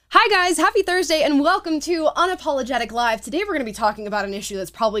Hi guys, happy Thursday and welcome to Unapologetic Live. Today we're going to be talking about an issue that's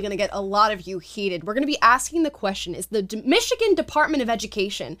probably going to get a lot of you heated. We're going to be asking the question, is the Michigan Department of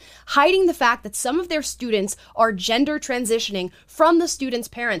Education hiding the fact that some of their students are gender transitioning from the students'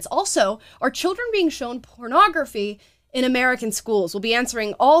 parents? Also, are children being shown pornography in American schools? We'll be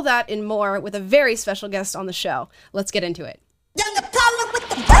answering all that and more with a very special guest on the show. Let's get into it.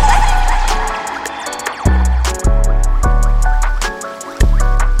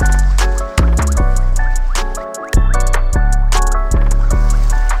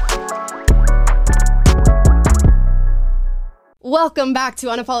 Welcome back to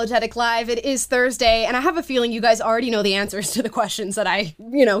Unapologetic Live. It is Thursday, and I have a feeling you guys already know the answers to the questions that I,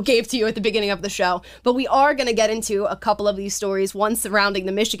 gave to you at the beginning of the show. But we are going to get into a couple of these stories, one surrounding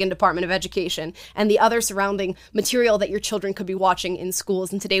the Michigan Department of Education, and the other surrounding material that your children could be watching in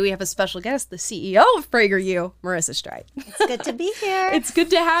schools. And today we have a special guest, the CEO of PragerU, Marissa Streit. It's good to be here. It's good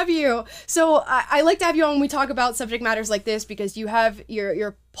to have you. So I like to have you on when we talk about subject matters like this because you have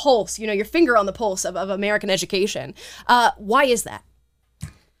your pulse, your finger on the pulse of American education. Why is that?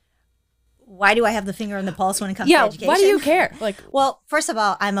 Why do I have the finger on the pulse when it comes to education? Why do you care? Well, first of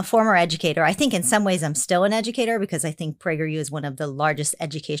all, I'm a former educator. I think in some ways I'm still an educator because I think PragerU is one of the largest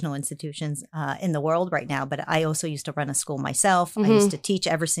educational institutions in the world right now. But I also used to run a school myself. I used to teach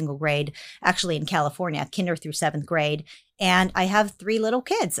every single grade, actually in California, kinder through 7th grade. And I have 3 little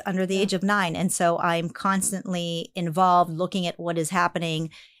kids under the age of 9. And so I'm constantly involved looking at what is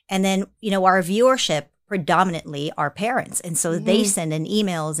happening. And then, our viewership predominantly are parents. And so they send in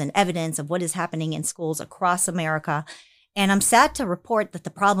emails and evidence of what is happening in schools across America. And I'm sad to report that the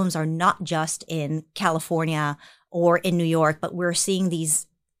problems are not just in California or in New York, but we're seeing these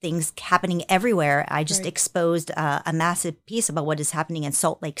things happening everywhere. I just exposed a massive piece about what is happening in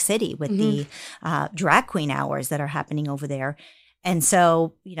Salt Lake City with the drag queen hours that are happening over there. And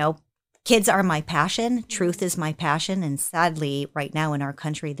so, kids are my passion. Truth is my passion. And sadly, right now in our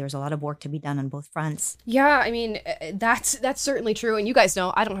country, there's a lot of work to be done on both fronts. Yeah, I mean, that's certainly true. And you guys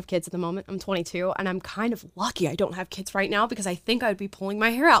know I don't have kids at the moment. I'm 22 and I'm kind of lucky I don't have kids right now because I think I'd be pulling my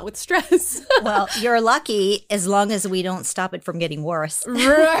hair out with stress. Well, you're lucky as long as we don't stop it from getting worse.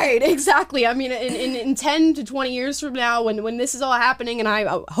 Right, exactly. I mean, in 10 to 20 years from now, when this is all happening and I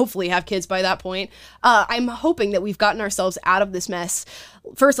hopefully have kids by that point, I'm hoping that we've gotten ourselves out of this mess.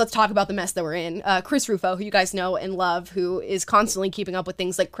 First, let's talk about the mess that we're in. Chris Rufo, who you guys know and love, who is constantly keeping up with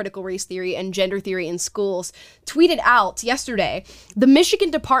things like critical race theory and gender theory in schools, tweeted out yesterday, the Michigan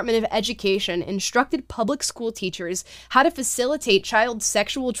Department of Education instructed public school teachers how to facilitate child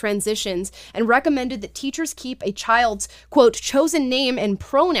sexual transitions and recommended that teachers keep a child's, quote, chosen name and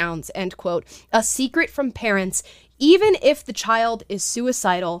pronouns, end quote, a secret from parents, even if the child is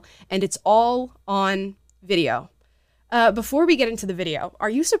suicidal and it's all on video. Before we get into the video, are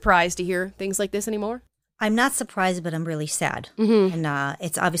you surprised to hear things like this anymore? I'm not surprised, but I'm really sad. And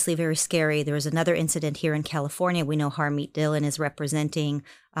it's obviously very scary. There was another incident here in California. We know Harmeet Dillon is representing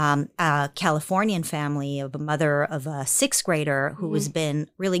a Californian family of a mother of a 6th grader who has been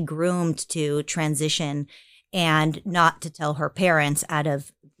really groomed to transition and not to tell her parents out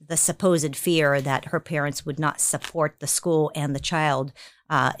of the supposed fear that her parents would not support the school and the child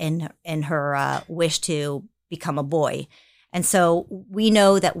in her wish to become a boy. And so we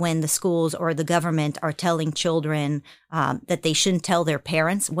know that when the schools or the government are telling children that they shouldn't tell their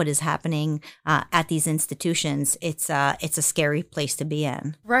parents what is happening at these institutions, it's a scary place to be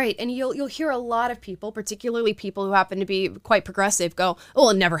in. Right, and you'll hear a lot of people, particularly people who happen to be quite progressive, go,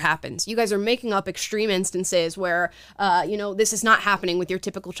 "Oh, it never happens. You guys are making up extreme instances where, this is not happening with your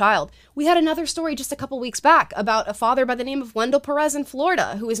typical child." We had another story just a couple weeks back about a father by the name of Wendell Perez in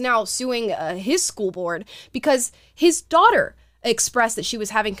Florida who is now suing his school board because his daughter expressed that she was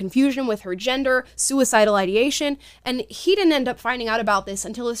having confusion with her gender, suicidal ideation, and he didn't end up finding out about this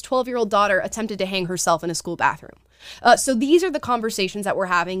until his 12-year-old daughter attempted to hang herself in a school bathroom. So these are the conversations that we're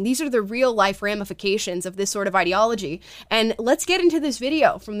having. These are the real-life ramifications of this sort of ideology. And let's get into this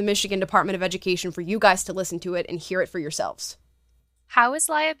video from the Michigan Department of Education for you guys to listen to it and hear it for yourselves. How is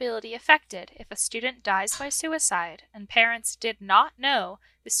liability affected if a student dies by suicide and parents did not know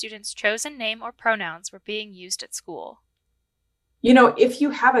the student's chosen name or pronouns were being used at school? If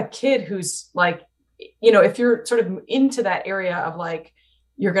you have a kid who's if you're sort of into that area of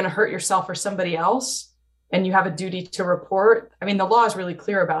you're going to hurt yourself or somebody else and you have a duty to report, I mean, the law is really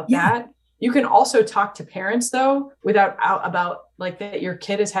clear about that. You can also talk to parents, though, about that your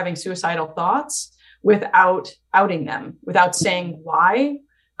kid is having suicidal thoughts without outing them, without saying why.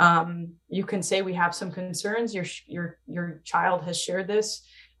 You can say, we have some concerns. Your child has shared this.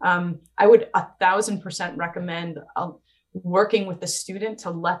 I would 1,000% recommend working with the student to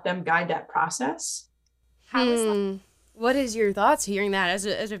let them guide that process. How is that? What is your thoughts hearing that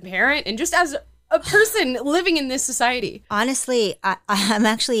as a parent and just as a person living in this society? Honestly, I'm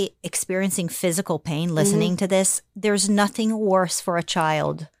actually experiencing physical pain listening to this. There's nothing worse for a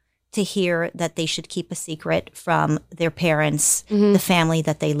child to hear that they should keep a secret from their parents, the family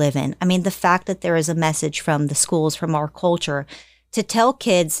that they live in. I mean, the fact that there is a message from the schools, from our culture, to tell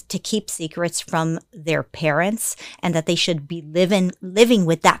kids to keep secrets from their parents and that they should be living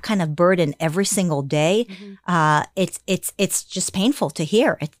with that kind of burden every single day. It's just painful to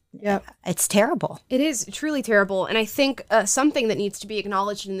hear. It's terrible. It is truly terrible. And I think something that needs to be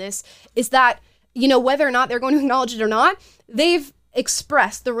acknowledged in this is that, you know, whether or not they're going to acknowledge it or not, they've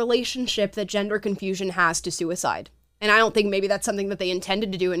expressed the relationship that gender confusion has to suicide. And I don't think maybe that's something that they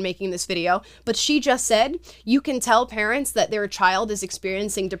intended to do in making this video. But she just said, you can tell parents that their child is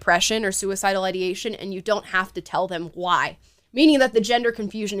experiencing depression or suicidal ideation, and you don't have to tell them why. Meaning that the gender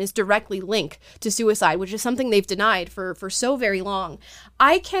confusion is directly linked to suicide, which is something they've denied for so very long.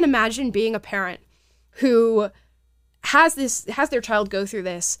 I can't imagine being a parent who has their child go through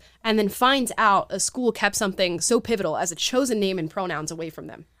this and then finds out a school kept something so pivotal as a chosen name and pronouns away from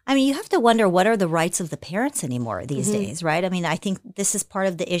them. I mean, you have to wonder, what are the rights of the parents anymore these days, right? I mean, I think this is part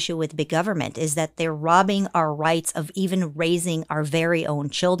of the issue with big government, is that they're robbing our rights of even raising our very own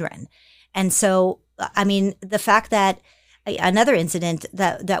children. And so, I mean, the fact that another incident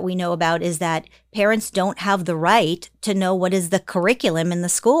that we know about is that parents don't have the right to know what is the curriculum in the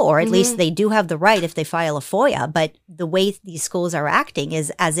school, or at least they do have the right if they file a FOIA. But the way these schools are acting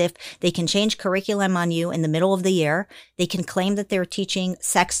is as if they can change curriculum on you in the middle of the year. They can claim that they're teaching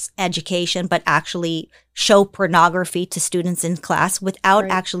sex education, but actually show pornography to students in class without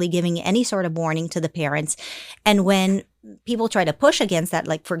actually giving any sort of warning to the parents. And when people try to push against that,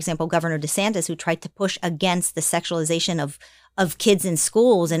 like, for example, Governor DeSantis, who tried to push against the sexualization of kids in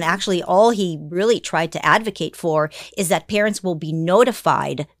schools. And actually all he really tried to advocate for is that parents will be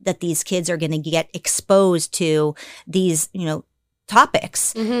notified that these kids are going to get exposed to these, you know,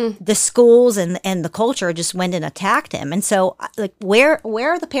 topics. The schools and the culture just went and attacked him. And so, like, where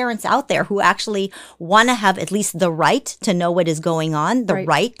are the parents out there who actually want to have at least the right to know what is going on, the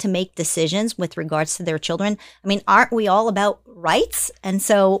right to make decisions with regards to their children? I mean, aren't we all about rights? And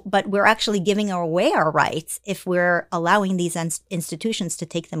so, but we're actually giving away our rights if we're allowing these institutions to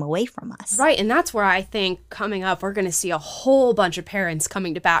take them away from us. Right. And that's where I think coming up, we're going to see a whole bunch of parents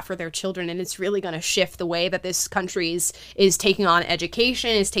coming to bat for their children. And it's really going to shift the way that this country is taking on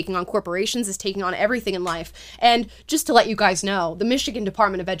education, is taking on corporations, is taking on everything in life. And just to let you guys know, the Michigan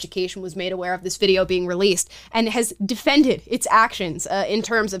Department of Education was made aware of this video being released and has defended its actions in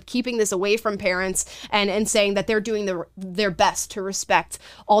terms of keeping this away from parents and saying that they're doing their best to respect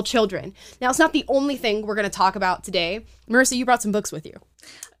all children. Now, it's not the only thing we're going to talk about today. Marissa, you brought some books with you.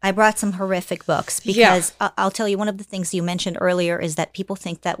 I brought some horrific books because I'll tell you, one of the things you mentioned earlier is that people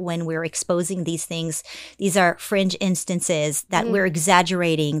think that when we're exposing these things, these are fringe instances, that we're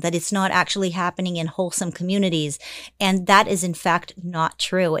exaggerating, that it's not actually happening in wholesome communities. And that is in fact not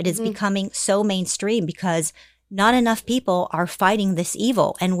true. It is becoming so mainstream because not enough people are fighting this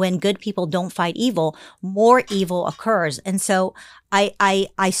evil. And when good people don't fight evil, more evil occurs. And so I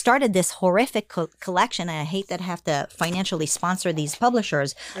started this horrific collection. And I hate that I have to financially sponsor these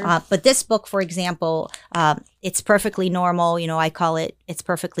publishers. But this book, for example, It's Perfectly Normal. You know, I call it It's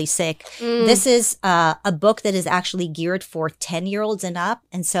Perfectly Sick. This is a book that is actually geared for 10-year-olds and up.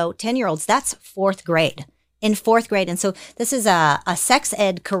 And so 10-year-olds, that's fourth grade. In fourth grade. And so this is a sex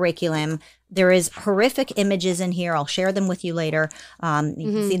ed curriculum. There is horrific images in here. I'll share them with you later. You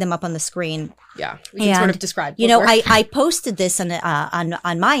can see them up on the screen. Yeah, we can sort of describe. You know, I posted this on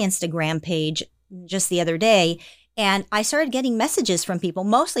my Instagram page just the other day, and I started getting messages from people,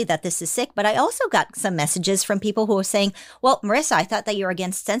 mostly that this is sick, but I also got some messages from people who were saying, well, Marissa, I thought that you're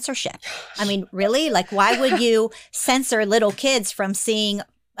against censorship. I mean, really? Like, why would you censor little kids from seeing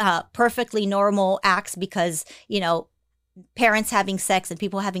perfectly normal acts because, you know, parents having sex and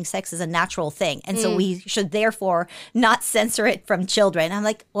people having sex is a natural thing. And so we should therefore not censor it from children. I'm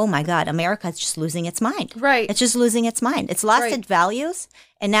like, oh my God, America is just losing its mind. Right. It's just losing its mind. It's lost its values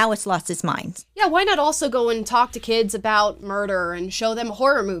and now it's lost its mind. Yeah, why not also go and talk to kids about murder and show them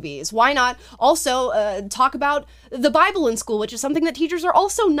horror movies? Why not also talk about the Bible in school, which is something that teachers are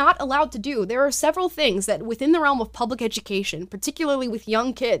also not allowed to do. There are several things that within the realm of public education, particularly with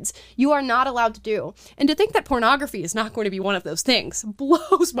young kids, you are not allowed to do. And to think that pornography is not going to be one of those things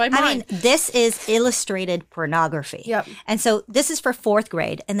blows my mind. I mean, this is illustrated pornography. Yep. And so this is for fourth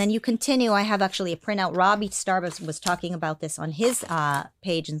grade. And then you continue. I have actually a printout. Robbie Starbucks was talking about this on his page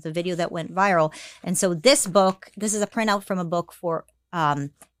page. And it's a video that went viral. And so this is a printout from a book for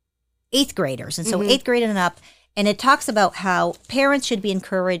 8th graders. And so 8th grade and up. And it talks about how parents should be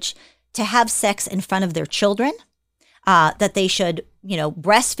encouraged to have sex in front of their children, that they should,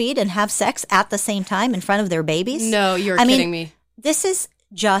 breastfeed and have sex at the same time in front of their babies. No, you're kidding me. This is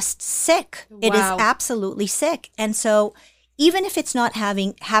just sick. Wow. It is absolutely sick. And so even if it's not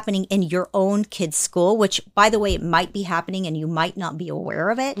happening in your own kid's school, which, by the way, it might be happening and you might not be aware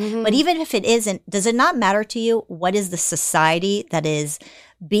of it, but even if it isn't, does it not matter to you what is the society that is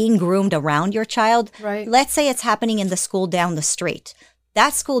being groomed around your child? Right. Let's say it's happening in the school down the street.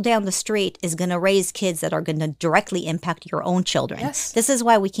 That school down the street is going to raise kids that are going to directly impact your own children. Yes. This is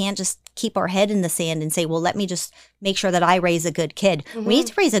why we can't just keep our head in the sand and say, well, let me just make sure that I raise a good kid. We need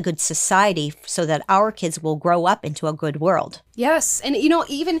to raise a good society so that our kids will grow up into a good world. Yes. And,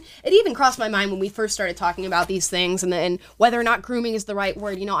 it even crossed my mind when we first started talking about these things and whether or not grooming is the right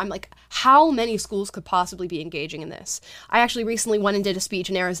word. I'm like, how many schools could possibly be engaging in this? I actually recently went and did a speech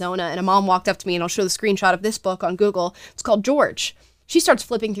in Arizona, and a mom walked up to me, and I'll show the screenshot of this book on Google. It's called George. She starts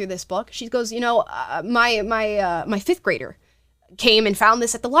flipping through this book. She goes, my 5th grader came and found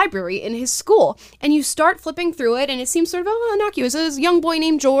this at the library in his school. And you start flipping through it, and it seems sort of innocuous. It's a young boy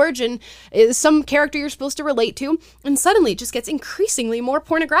named George, and is some character you're supposed to relate to. And suddenly it just gets increasingly more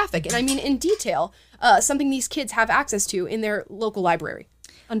pornographic. And I mean, in detail, something these kids have access to in their local library.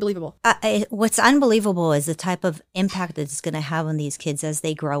 Unbelievable. What's unbelievable is the type of impact that it's going to have on these kids as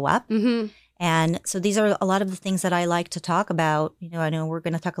they grow up. Mm-hmm. And so these are a lot of the things that I like to talk about. I know we're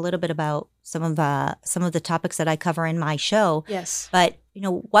going to talk a little bit about some of the topics that I cover in my show. Yes. But,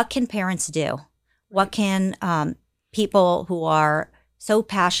 what can parents do? What can people who are so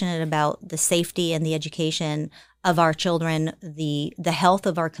passionate about the safety and the education of our children, the health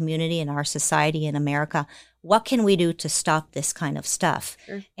of our community and our society in America, what can we do to stop this kind of stuff?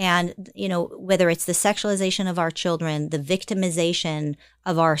 Sure. And, whether it's the sexualization of our children, the victimization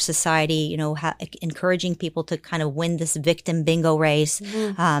of our society, encouraging people to kind of win this victim bingo race,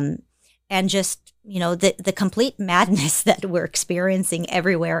 and just, the complete madness that we're experiencing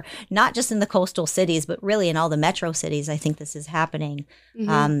everywhere, not just in the coastal cities, but really in all the metro cities. I think this is happening.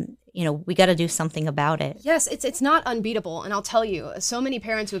 We got to do something about it. Yes, it's not unbeatable. And I'll tell you, so many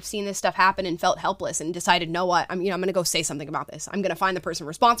parents who have seen this stuff happen and felt helpless and decided, know what, I'm going to go say something about this. I'm going to find the person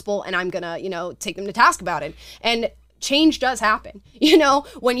responsible, and I'm going to, take them to task about it. And change does happen.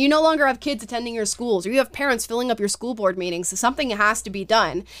 When you no longer have kids attending your schools, or you have parents filling up your school board meetings, something has to be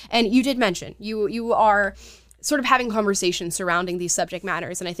done. And you did mention you are sort of having conversations surrounding these subject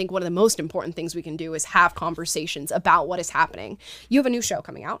matters. And I think one of the most important things we can do is have conversations about what is happening. You have a new show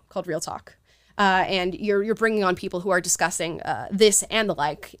coming out called Real Talk. And you're bringing on people who are discussing this and the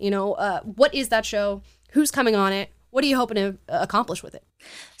like. What is that show? Who's coming on it? What are you hoping to accomplish with it?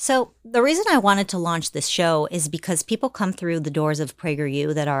 So the reason I wanted to launch this show is because people come through the doors of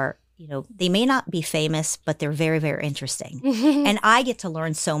PragerU that are, they may not be famous, but they're very, very interesting. And I get to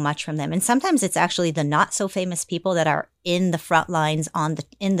learn so much from them. And sometimes it's actually the not so famous people that are in the front lines,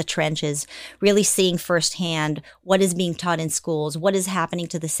 in the trenches, really seeing firsthand what is being taught in schools, what is happening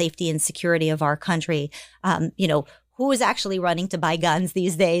to the safety and security of our country. Who is actually running to buy guns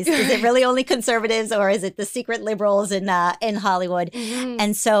these days? Is it really only conservatives, or is it the secret liberals in Hollywood?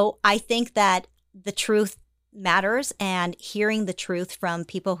 And so I think that the truth matters, and hearing the truth from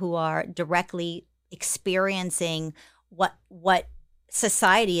people who are directly experiencing what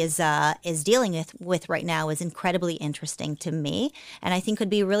society is dealing with right now is incredibly interesting to me, and I think could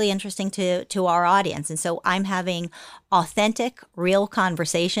be really interesting to our audience. And so I'm having authentic, real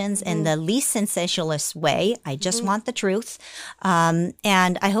conversations in the least sensationalist way. I just want the truth, and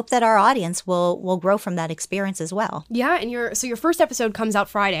I hope that our audience will grow from that experience as well. Yeah, and your first episode comes out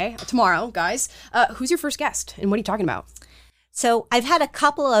tomorrow, guys. Who's your first guest, and what are you talking about? So I've had a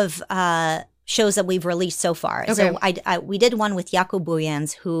couple of shows that we've released so far. Okay. So we did one with Jaco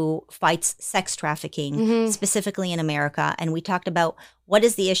Booyens, who fights sex trafficking, specifically in America. And we talked about what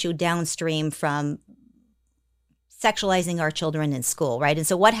is the issue downstream from sexualizing our children in school, right? And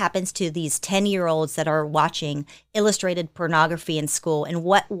so what happens to these 10-year-olds that are watching illustrated pornography in school, and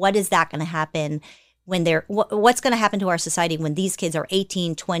what is that going to happen when what's going to happen to our society when these kids are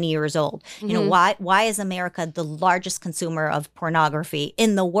 18, 20 years old? Why is America the largest consumer of pornography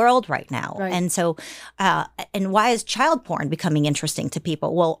in the world right now? Right. And so, and why is child porn becoming interesting to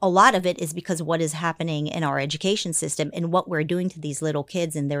people? Well, a lot of it is because of what is happening in our education system and what we're doing to these little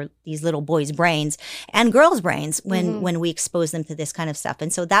kids and these little boys' brains and girls' brains when we expose them to this kind of stuff.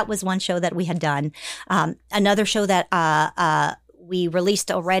 And so that was one show that we had done. Another show that we released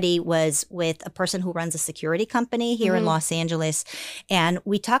already was with a person who runs a security company here in Los Angeles. And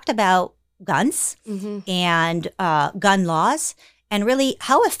we talked about guns and gun laws. And really,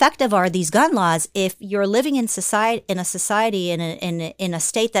 how effective are these gun laws if you're living in a society in a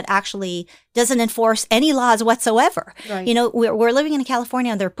state that actually doesn't enforce any laws whatsoever? Right. You know, we're living in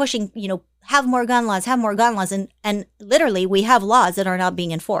California and they're pushing, you know, have more gun laws, and literally we have laws that are not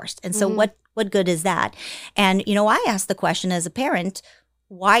being enforced. And so what good is that? And you know, I asked the question as a parent,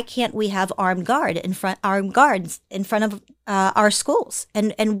 why can't we have armed guards in front of our schools?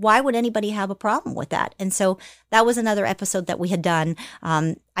 And why would anybody have a problem with that? And so that was another episode that we had done.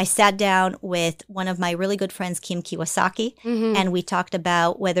 I sat down with one of my really good friends, Kim Kiyosaki, and we talked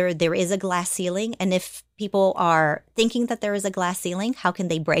about whether there is a glass ceiling, and if people are thinking that there is a glass ceiling, how can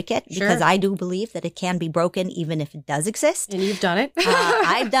they break it? Sure. Because I do believe that it can be broken even if it does exist. And you've done it.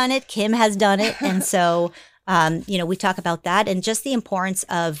 I've done it. Kim has done it. And so you know, we talk about that and just the importance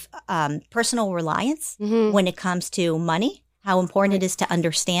of personal reliance when it comes to money, how important it is to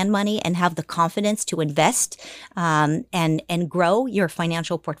understand money and have the confidence to invest and grow your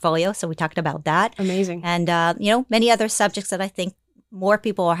financial portfolio. So we talked about that. Amazing. And, you know, many other subjects that I think more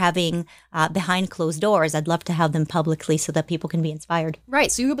people are having behind closed doors. I'd love to have them publicly so that people can be inspired. Right.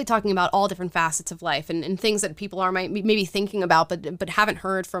 So you'll be talking about all different facets of life and things that people are maybe thinking about, but haven't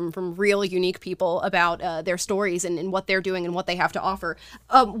heard from real unique people about their stories and what they're doing and what they have to offer.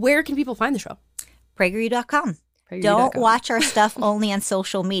 Where can people find the show? PragerU.com. Don't watch our stuff only on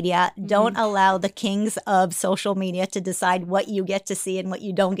social media. Don't allow the kings of social media to decide what you get to see and what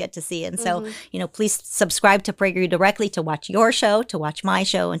you don't get to see. And so, you know, please subscribe to PragerU directly to watch your show, to watch my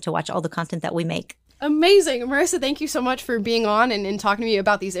show, and to watch all the content that we make. Amazing. Marissa, thank you so much for being on and talking to me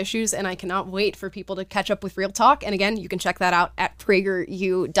about these issues. And I cannot wait for people to catch up with Real Talk. And again, you can check that out at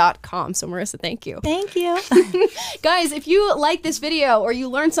PragerU.com. So Marissa, thank you. Thank you. Guys, if you like this video or you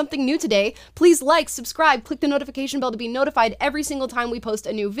learned something new today, please like, subscribe, click the notification bell to be notified every single time we post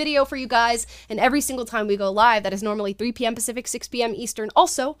a new video for you guys. And every single time we go live, that is normally 3 p.m. Pacific, 6 p.m. Eastern.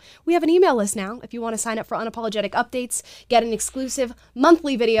 Also, we have an email list now. If you want to sign up for unapologetic updates, get an exclusive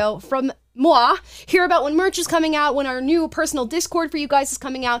monthly video from moi, hear about when merch is coming out, when our new personal Discord for you guys is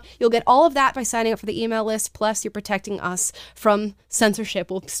coming out. You'll get all of that by signing up for the email list. Plus, you're protecting us from censorship.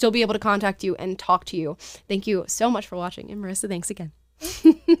 We'll still be able to contact you and talk to you. Thank you so much for watching. And Marissa, thanks again.